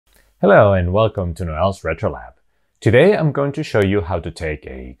Hello and welcome to Noel's Retro Lab. Today I'm going to show you how to take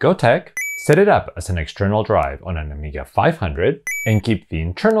a Gotek, set it up as an external drive on an Amiga 500, and keep the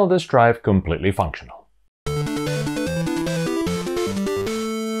internal disk drive completely functional.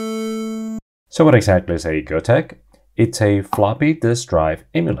 So what exactly is a Gotek? It's a floppy disk drive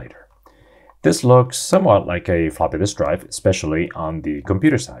emulator. This looks somewhat like a floppy disk drive, especially on the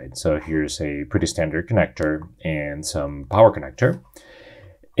computer side. So here's a pretty standard connector and some power connector.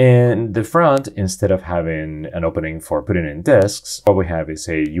 In the front, instead of having an opening for putting in disks, what we have is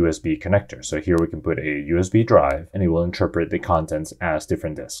a USB connector. So here we can put a USB drive and it will interpret the contents as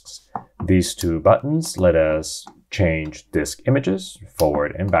different disks. These two buttons let us change disk images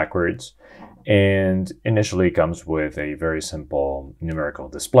forward and backwards. And initially it comes with a very simple numerical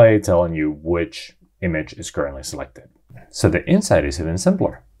display telling you which image is currently selected. So the inside is even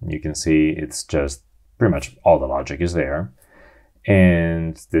simpler. You can see it's just pretty much all the logic is there.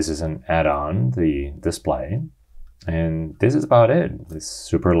 And this is an add-on, the display. And this is about it. It's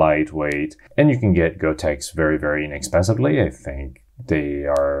super lightweight. And you can get Goteks very, very inexpensively. I think they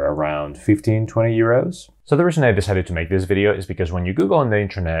are around 15, 20 euros. So the reason I decided to make this video is because when you Google on the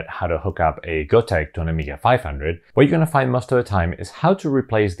internet how to hook up a Gotek to an Amiga 500, what you're going to find most of the time is how to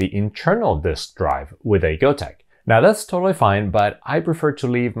replace the internal disk drive with a Gotek. Now that's totally fine, but I prefer to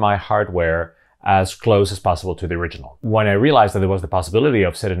leave my hardware as close as possible to the original. When I realized that there was the possibility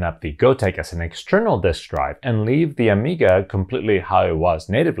of setting up the Gotek as an external disk drive and leave the Amiga completely how it was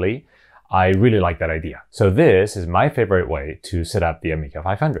natively, I really like that idea. So this is my favorite way to set up the Amiga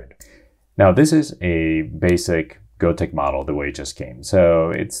 500. Now this is a basic Gotek model the way it just came. So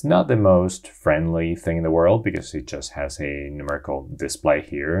it's not the most friendly thing in the world because it just has a numerical display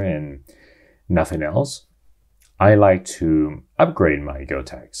here and nothing else. I like to upgrade my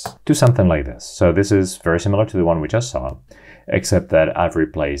Goteks to something like this. So this is very similar to the one we just saw, except that I've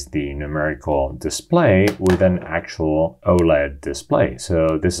replaced the numerical display with an actual OLED display.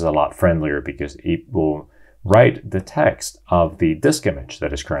 So this is a lot friendlier because it will write the text of the disk image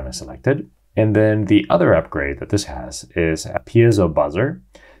that is currently selected. And then the other upgrade that this has is a piezo buzzer.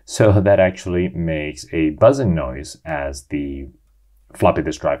 So that actually makes a buzzing noise as the floppy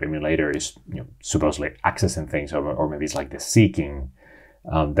disk drive emulator is supposedly accessing things, or maybe it's like the seeking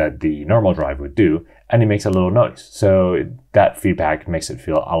that the normal drive would do, and it makes a little noise. So that feedback makes it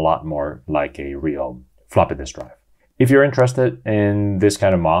feel a lot more like a real floppy disk drive. If you're interested in this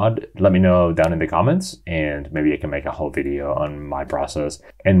kind of mod, let me know down in the comments, and maybe I can make a whole video on my process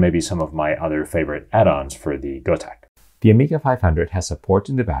and maybe some of my other favorite add-ons for the Gotek. The Amiga 500 has a port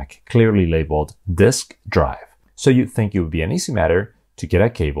in the back clearly labeled disk drive. So you'd think it would be an easy matter to get a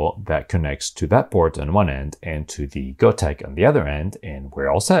cable that connects to that port on one end and to the Gotek on the other end, and we're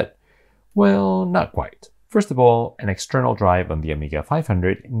all set. Well, not quite. First of all, an external drive on the Amiga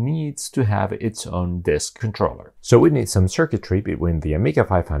 500 needs to have its own disk controller. So we need some circuitry between the Amiga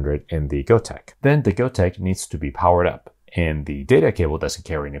 500 and the Gotek. Then the Gotek needs to be powered up, and the data cable doesn't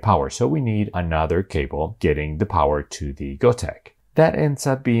carry any power, so we need another cable getting the power to the Gotek. That ends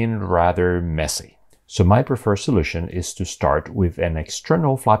up being rather messy. So my preferred solution is to start with an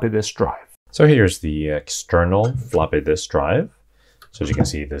external floppy disk drive. So here's the external floppy disk drive. So as you can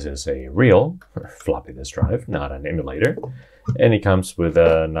see, this is a real floppy disk drive, not an emulator. And it comes with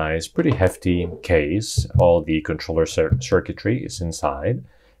a nice, pretty hefty case. All the controller circuitry is inside.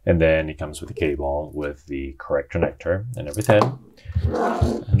 And then it comes with a cable with the correct connector and everything.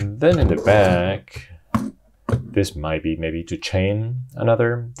 And then in the back, this might be maybe to chain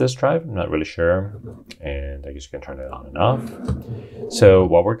another disk drive, I'm not really sure. And I guess you can turn it on and off. So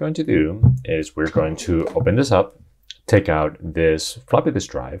what we're going to do is we're going to open this up, take out this floppy disk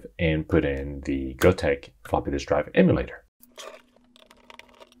drive, and put in the Gotek floppy disk drive emulator.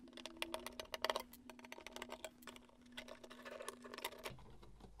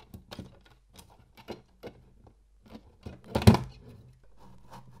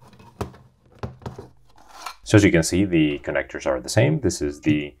 So as you can see, the connectors are the same. This is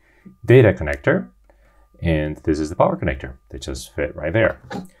the data connector, and this is the power connector. They just fit right there.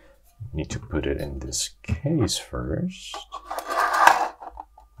 Need to put it in this case first,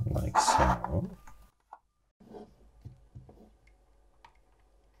 like so.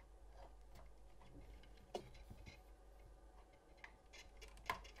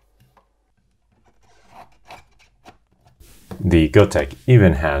 The Gotek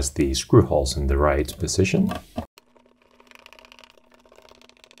even has the screw holes in the right position.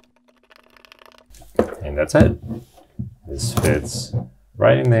 And that's it. This fits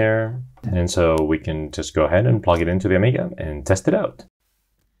right in there. And so we can just go ahead and plug it into the Amiga and test it out.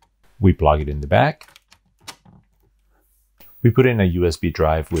 We plug it in the back. We put in a USB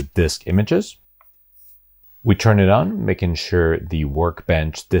drive with disk images. We turn it on, making sure the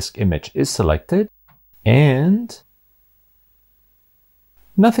workbench disk image is selected, and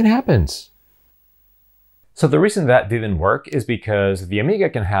nothing happens. So the reason that didn't work is because the Amiga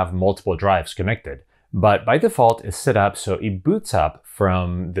can have multiple drives connected, but by default it's set up so it boots up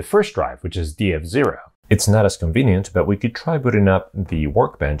from the first drive, which is DF0. It's not as convenient, but we could try booting up the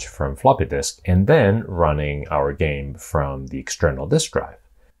workbench from floppy disk and then running our game from the external disk drive.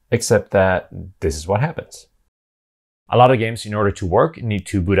 Except that this is what happens. A lot of games, in order to work, need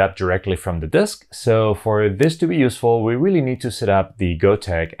to boot up directly from the disk. So for this to be useful, we really need to set up the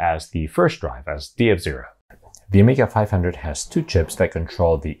Gotek as the first drive, as DF0. The Amiga 500 has two chips that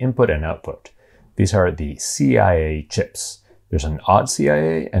control the input and output. These are the CIA chips. There's an odd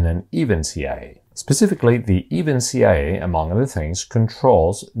CIA and an even CIA. Specifically, the even CIA, among other things,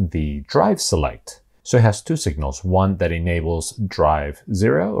 controls the drive select. So it has two signals, one that enables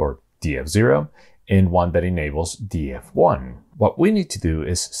Drive-0 or DF0, and one that enables DF1. What we need to do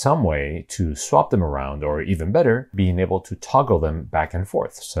is some way to swap them around, or even better, being able to toggle them back and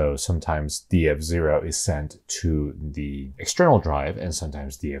forth. So sometimes DF0 is sent to the external drive, and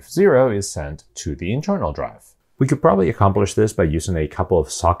sometimes DF0 is sent to the internal drive. We could probably accomplish this by using a couple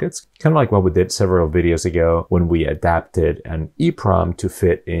of sockets, kind of like what we did several videos ago when we adapted an EEPROM to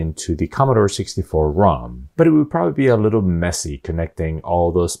fit into the Commodore 64 ROM. But it would probably be a little messy connecting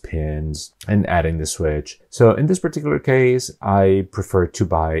all those pins and adding the switch. So in this particular case, I prefer to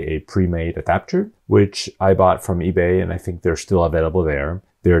buy a pre-made adapter, which I bought from eBay, and I think they're still available there.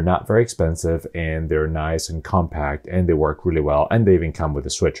 They're not very expensive, and they're nice and compact, and they work really well, and they even come with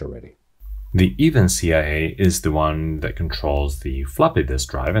a switch already. The even CIA is the one that controls the floppy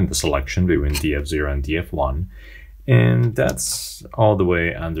disk drive and the selection between DF0 and DF1. And that's all the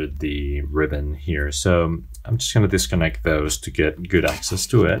way under the ribbon here. So I'm just going to disconnect those to get good access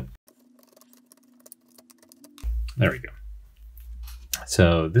to it. There we go.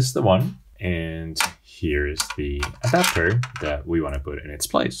 So this is the one, and here's the adapter that we want to put in its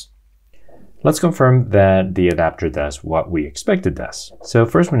place. Let's confirm that the adapter does what we expect it does. So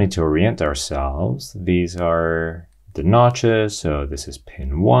first we need to orient ourselves. These are the notches. So this is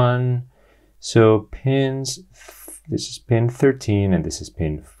pin 1. So pins, this is pin 13 and this is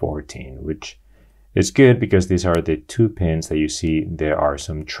pin 14, which is good because these are the two pins that you see there are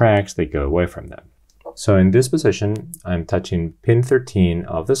some tracks that go away from them. So in this position, I'm touching pin 13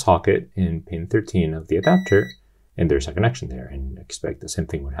 of the socket and pin 13 of the adapter, and there's a connection there, and expect the same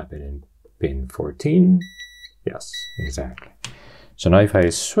thing would happen in pin 14. Yes, exactly. So now if I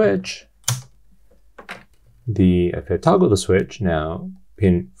switch, if I toggle the switch, now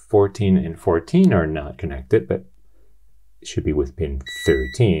pin 14 and 14 are not connected, but it should be with pin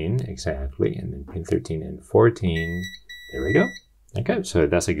 13, exactly, and then pin 13 and 14, there we go. Okay, so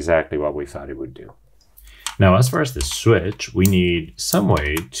that's exactly what we thought it would do. Now, as far as the switch, we need some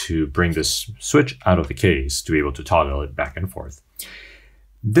way to bring this switch out of the case to be able to toggle it back and forth.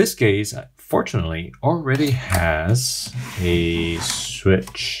 This case, fortunately, already has a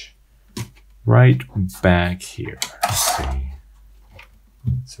switch right back here. Let's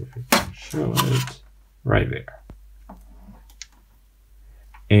see if I can show it right there.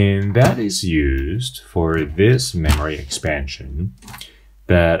 And that is used for this memory expansion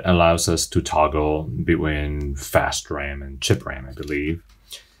that allows us to toggle between fast RAM and chip RAM, I believe.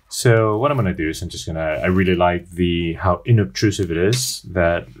 So what I'm going to do is I really like how inobtrusive it is,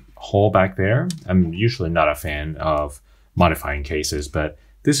 that hole back there. I'm usually not a fan of modifying cases, but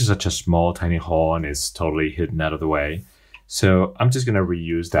this is such a small, tiny hole and it's totally hidden out of the way. So I'm just going to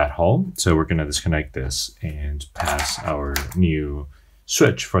reuse that hole. So we're going to disconnect this and pass our new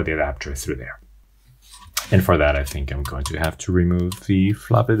switch for the adapter through there. And for that, I think I'm going to have to remove the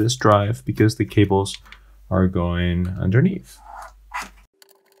floppy disk drive because the cables are going underneath.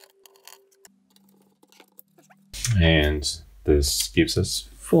 And this gives us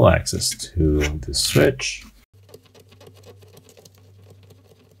full access to the switch.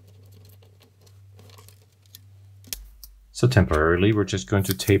 So temporarily, we're just going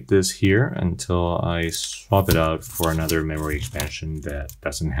to tape this here until I swap it out for another memory expansion that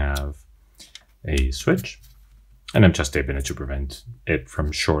doesn't have a switch. And I'm just taping it to prevent it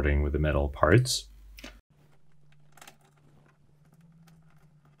from shorting with the metal parts.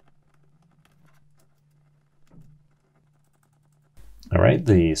 All right,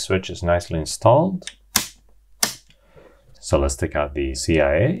 the switch is nicely installed. So let's take out the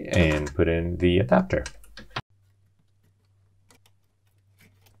CIA and put in the adapter.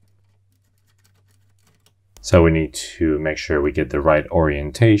 So we need to make sure we get the right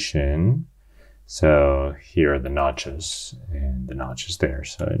orientation. So here are the notches, and the notch is there.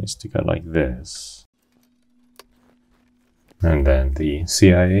 So it needs to go like this. And then the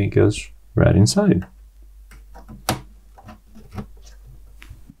CIA goes right inside.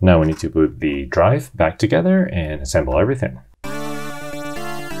 Now we need to put the drive back together and assemble everything.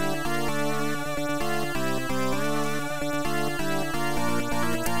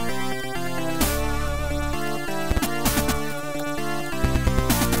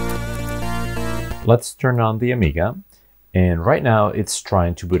 Let's turn on the Amiga, and right now it's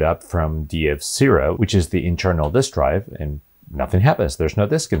trying to boot up from DF0, which is the internal disk drive, and nothing happens. There's no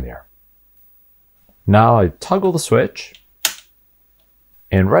disk in there. Now I toggle the switch,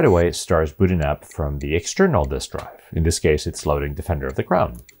 and right away it starts booting up from the external disk drive. In this case, it's loading Defender of the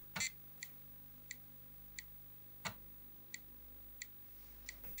Crown.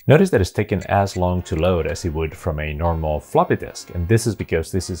 Notice that it's taken as long to load as it would from a normal floppy disk, and this is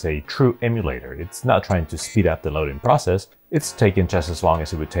because this is a true emulator. It's not trying to speed up the loading process, it's taking just as long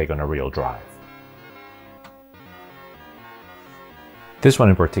as it would take on a real drive. This one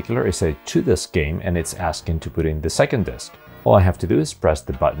in particular is a 2-disk game, and it's asking to put in the second disk. All I have to do is press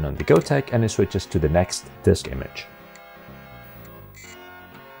the button on the Gotek and it switches to the next disk image.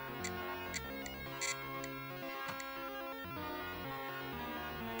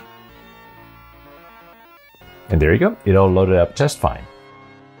 And there you go, it all loaded up just fine.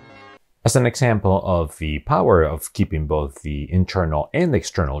 As an example of the power of keeping both the internal and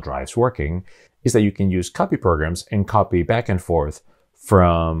external drives working, is that you can use copy programs and copy back and forth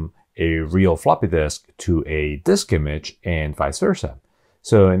from a real floppy disk to a disk image and vice versa.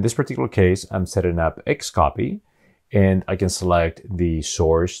 So in this particular case, I'm setting up Xcopy, and I can select the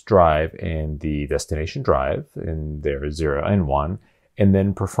source drive and the destination drive, and they're 0 and 1, and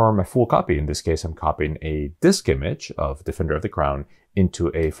then perform a full copy. In this case, I'm copying a disk image of Defender of the Crown into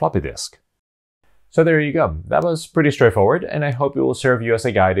a floppy disk. So there you go. That was pretty straightforward, and I hope it will serve you as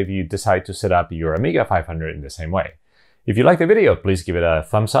a guide if you decide to set up your Amiga 500 in the same way. If you liked the video, please give it a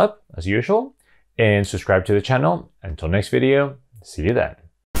thumbs up, as usual, and subscribe to the channel. Until next video, see you then.